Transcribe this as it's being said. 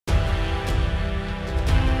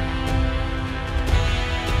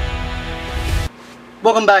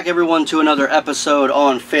Welcome back everyone to another episode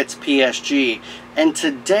on Fitspsg, and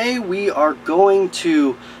today we are going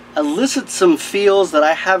to elicit some feels that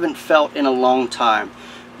I haven't felt in a long time.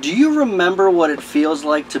 Do you remember what it feels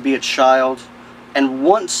like to be a child and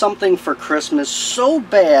want something for Christmas so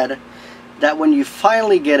bad that when you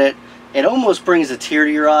finally get it, it almost brings a tear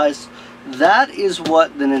to your eyes? That is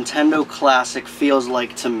what the Nintendo Classic feels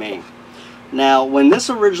like to me. Now, when this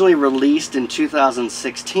originally released in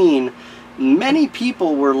 2016, many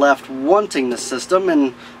people were left wanting the system,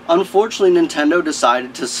 and unfortunately Nintendo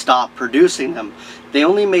decided to stop producing them. They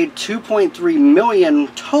only made 2.3 million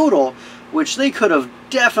total, which they could have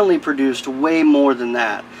definitely produced way more than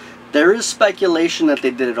that. There is speculation that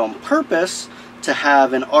they did it on purpose to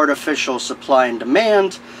have an artificial supply and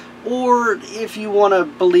demand, or if you want to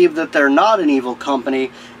believe that they're not an evil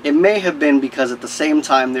company, it may have been because at the same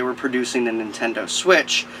time they were producing the Nintendo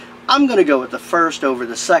Switch. I'm going to go with the first over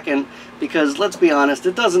the second because, let's be honest,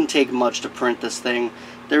 it doesn't take much to print this thing.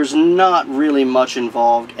 There's not really much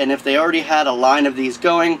involved, and if they already had a line of these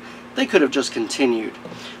going, they could have just continued.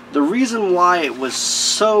 The reason why it was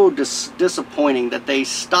so disappointing that they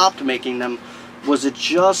stopped making them was it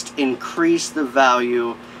just increased the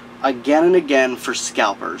value again and again for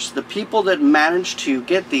scalpers. The people that managed to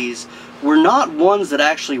get these were not ones that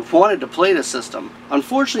actually wanted to play the system.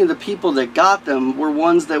 Unfortunately, the people that got them were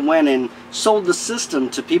ones that went and sold the system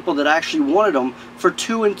to people that actually wanted them for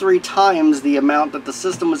 2 and 3 times the amount that the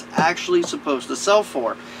system was actually supposed to sell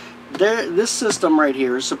for. This system right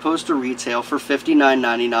here is supposed to retail for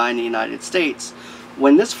 $59.99 in the United States.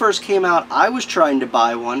 When this first came out, I was trying to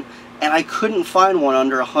buy one, and I couldn't find one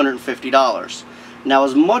under $150. Now,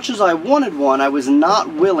 as much as I wanted one, I was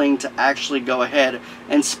not willing to actually go ahead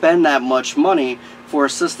and spend that much money for a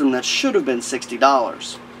system that should have been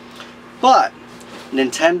 $60. But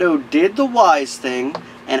Nintendo did the wise thing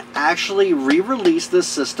and actually re-released this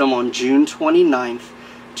system on June 29th,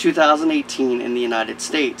 2018 in the United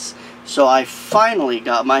States. So I finally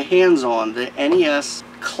got my hands on the NES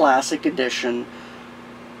Classic Edition.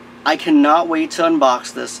 I cannot wait to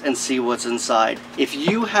unbox this and see what's inside. If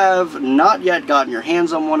you have not yet gotten your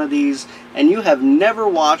hands on one of these and you have never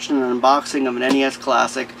watched an unboxing of an NES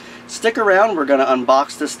Classic, stick around. We're going to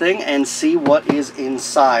unbox this thing and see what is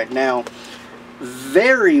inside. Now,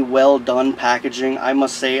 very well done packaging, I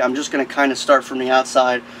must say. I'm just going to kind of start from the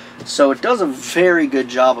outside. So it does a very good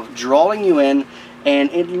job of drawing you in,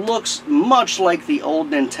 and it looks much like the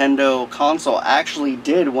old Nintendo console actually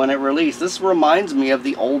did when it released. This reminds me of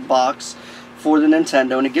the old box for the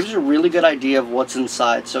Nintendo, and it gives you a really good idea of what's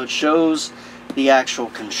inside. So it shows the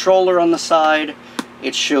actual controller on the side,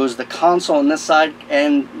 it shows the console on this side,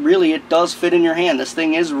 and really it does fit in your hand. This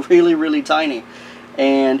thing is really, really tiny.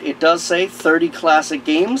 And it does say 30 classic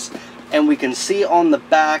games, and we can see on the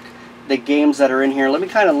back the games that are in here. Let me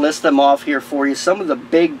kind of list them off here for you. Some of the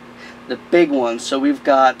big ones. So we've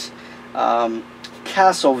got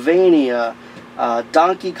Castlevania,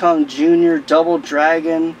 Donkey Kong Jr., Double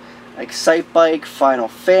Dragon, Excitebike, Final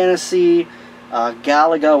Fantasy,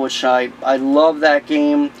 Galaga, which I love that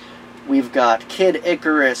game. We've got Kid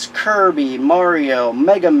Icarus, Kirby, Mario,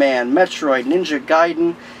 Mega Man, Metroid, Ninja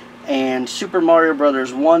Gaiden, and Super Mario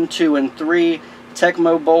Bros. 1, 2, and 3,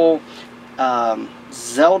 Tecmo Bowl,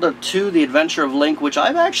 Zelda 2, The Adventure of Link, which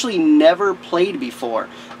I've actually never played before.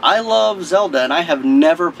 I love Zelda, and I have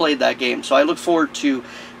never played that game, so I look forward to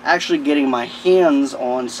actually getting my hands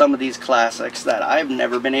on some of these classics that I've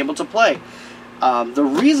never been able to play. The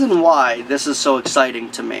reason why this is so exciting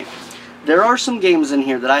to me, there are some games in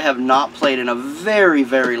here that I have not played in a very,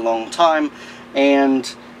 very long time,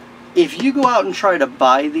 and if you go out and try to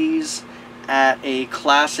buy these at a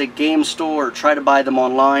classic game store or try to buy them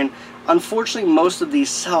online, unfortunately most of these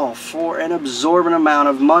sell for an absorbent amount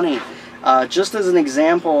of money. Just as an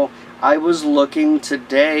example, I was looking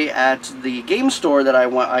today at the game store that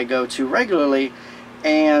I go to regularly,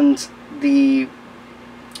 and the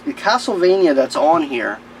Castlevania that's on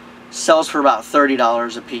here sells for about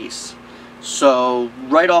 $30 a piece. So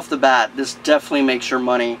right off the bat, this definitely makes your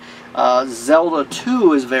money. Zelda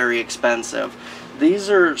 2 is very expensive. These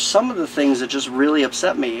are some of the things that just really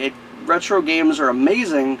upset me. Retro games are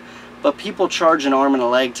amazing, but people charge an arm and a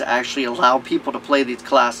leg to actually allow people to play these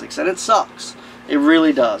classics, and it sucks. It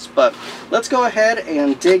really does. But let's go ahead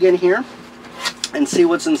and dig in here and see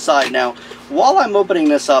what's inside. Now, while I'm opening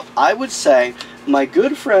this up, I would say my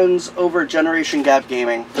good friends over at Generation Gap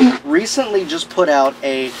Gaming recently just put out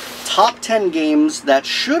a top 10 games that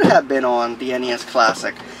should have been on the NES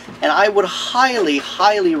Classic, and I would highly,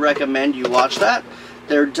 highly recommend you watch that.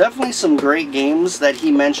 There are definitely some great games that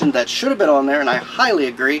he mentioned that should have been on there, and I highly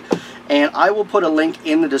agree. and I will put a link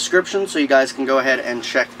in the description so you guys can go ahead and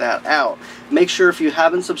check that out. Make sure if you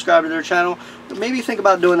haven't subscribed to their channel, maybe think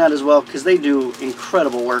about doing that as well, because they do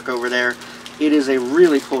incredible work over there. It is a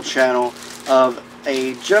really cool channel of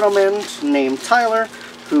a gentleman named Tyler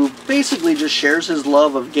who basically just shares his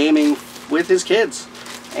love of gaming with his kids,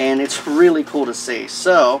 and it's really cool to see.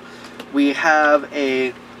 So we have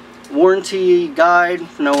a warranty guide,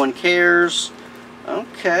 no one cares.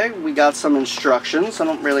 Okay, we got some instructions. I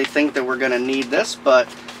don't really think that we're gonna need this, but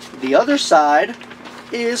the other side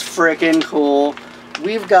is freaking cool.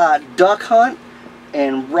 We've got Duck Hunt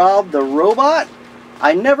and Rob the Robot.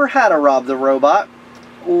 I never had a Rob the Robot,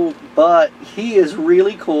 but he is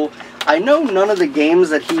really cool. I know none of the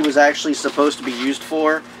games that he was actually supposed to be used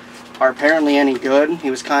for are apparently any good.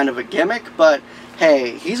 He was kind of a gimmick, but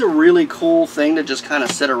hey, he's a really cool thing to just kind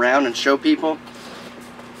of sit around and show people.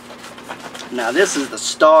 Now this is the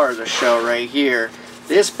star of the show right here.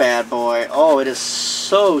 This bad boy. Oh, it is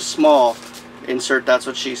so small. Insert that's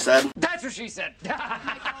what she said. That's what she said.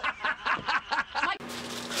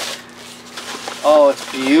 Oh,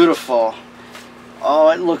 it's beautiful. Oh,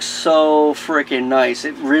 it looks so freaking nice.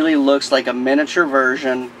 It really looks like a miniature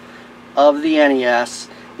version of the NES.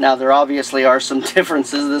 Now, there obviously are some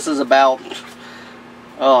differences. This is about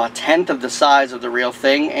a tenth of the size of the real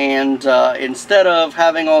thing, and instead of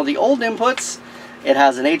having all the old inputs, it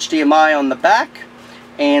has an HDMI on the back,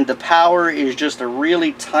 and the power is just a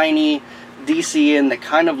really tiny DC in that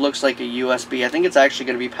kind of looks like a USB. I think it's actually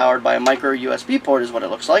going to be powered by a micro USB port is what it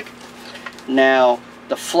looks like. Now,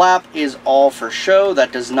 the flap is all for show.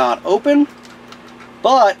 That does not open,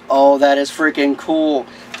 but oh, that is freaking cool.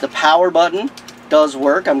 The power button does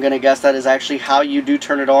work. I'm going to guess that is actually how you do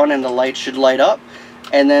turn it on, and the light should light up.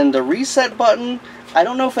 And then the reset button, I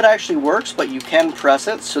don't know if it actually works, but you can press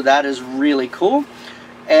it, so that is really cool.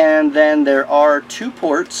 And then there are 2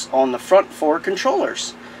 ports on the front for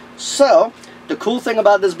controllers. So, the cool thing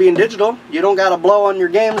about this being digital, you don't got to blow on your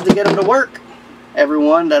games to get them to work.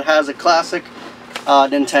 Everyone that has a classic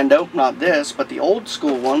Nintendo, not this, but the old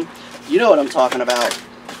school one, you know what I'm talking about.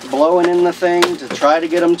 Blowing in the thing to try to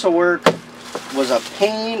get them to work was a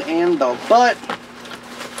pain in the butt.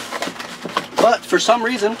 But for some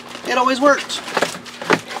reason, it always worked.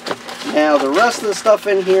 Now, the rest of the stuff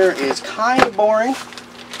in here is kind of boring,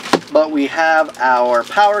 but we have our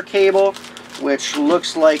power cable, which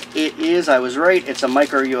looks like it is, I was right, it's a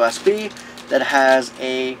micro USB that has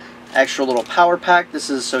a extra little power pack. This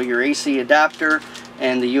is so your AC adapter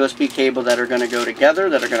and the USB cable that are going to go together,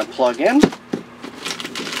 that are going to plug in.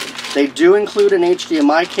 They do include an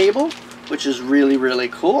HDMI cable, which is really, really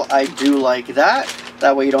cool. I do like that.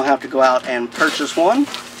 That way you don't have to go out and purchase one.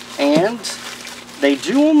 And they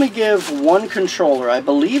do only give 1 controller. I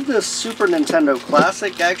believe the Super Nintendo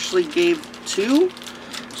Classic actually gave 2.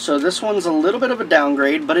 So this one's a little bit of a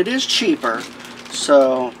downgrade, but it is cheaper.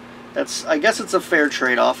 So that's, I guess it's a fair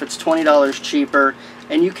trade-off. It's $20 cheaper.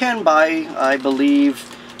 And you can buy, I believe,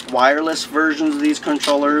 wireless versions of these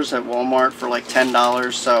controllers at Walmart for like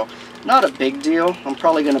 $10. So not a big deal. I'm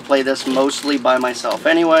probably going to play this mostly by myself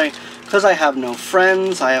anyway, because I have no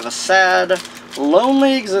friends. I have a sad,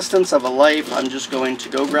 lonely existence of a life. I'm just going to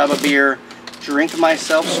go grab a beer, drink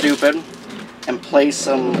myself stupid, and play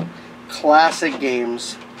some classic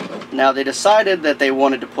games. Now, they decided that they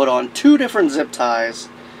wanted to put on 2 different zip ties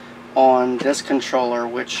on this controller,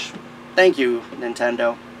 which, thank you,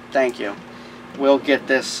 Nintendo. Thank you. We'll get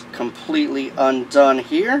this completely undone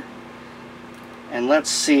here. And let's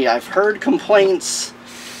see, I've heard complaints.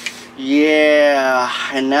 Yeah,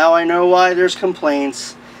 and now I know why there's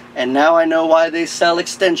complaints. And now I know why they sell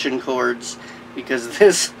extension cords. Because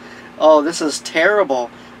this, oh, this is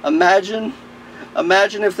terrible. Imagine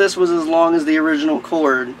if this was as long as the original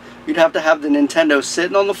cord. You'd have to have the Nintendo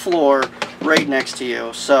sitting on the floor right next to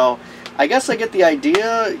you. So, I guess I get the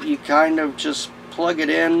idea. You kind of just plug it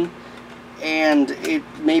in, and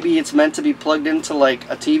maybe it's meant to be plugged into like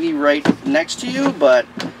a TV right next to you, but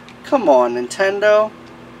come on, Nintendo.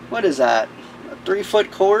 What is that? A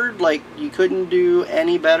 3-foot cord? Like, you couldn't do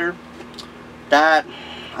any better? That,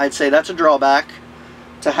 I'd say that's a drawback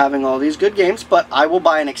to having all these good games, but I will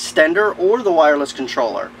buy an extender or the wireless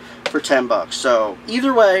controller for $10. So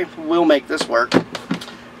either way, we'll make this work.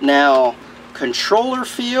 Now, controller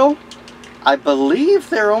feel, I believe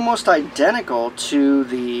they're almost identical to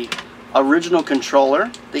the original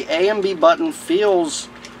controller. The A and B button feels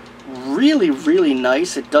really, really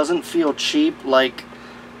nice. It doesn't feel cheap like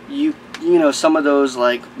you know, some of those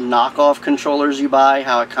like knockoff controllers you buy,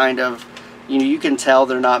 how it kind of, you can tell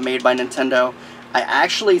they're not made by Nintendo. I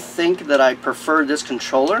actually think that I prefer this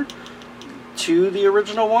controller to the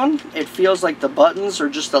original one. It feels like the buttons are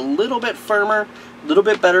just a little bit firmer, a little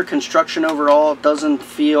bit better construction overall. It doesn't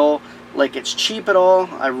feel like it's cheap at all.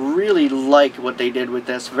 I really like what they did with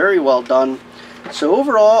this. Very well done. So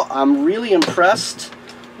overall, I'm really impressed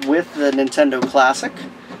with the Nintendo Classic.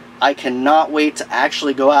 I cannot wait to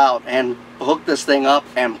actually go out and hook this thing up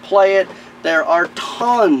and play it. There are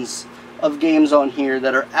tons of games on here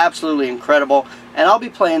that are absolutely incredible, and I'll be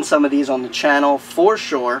playing some of these on the channel for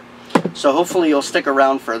sure. So hopefully you'll stick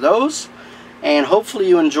around for those, and hopefully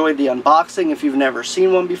you enjoyed the unboxing. If you've never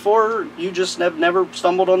seen one before, you just have never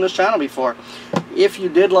stumbled on this channel before. If you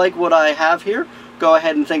did like what I have here, go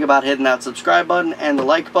ahead and think about hitting that subscribe button and the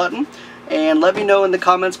like button, and let me know in the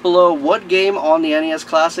comments below what game on the NES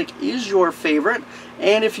Classic is your favorite,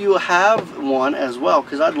 and if you have one as well,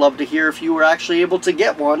 because I'd love to hear if you were actually able to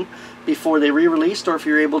get one before they re-released, or if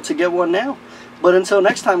you're able to get one now. But until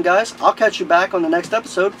next time, guys, I'll catch you back on the next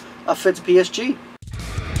episode of Fitspsg.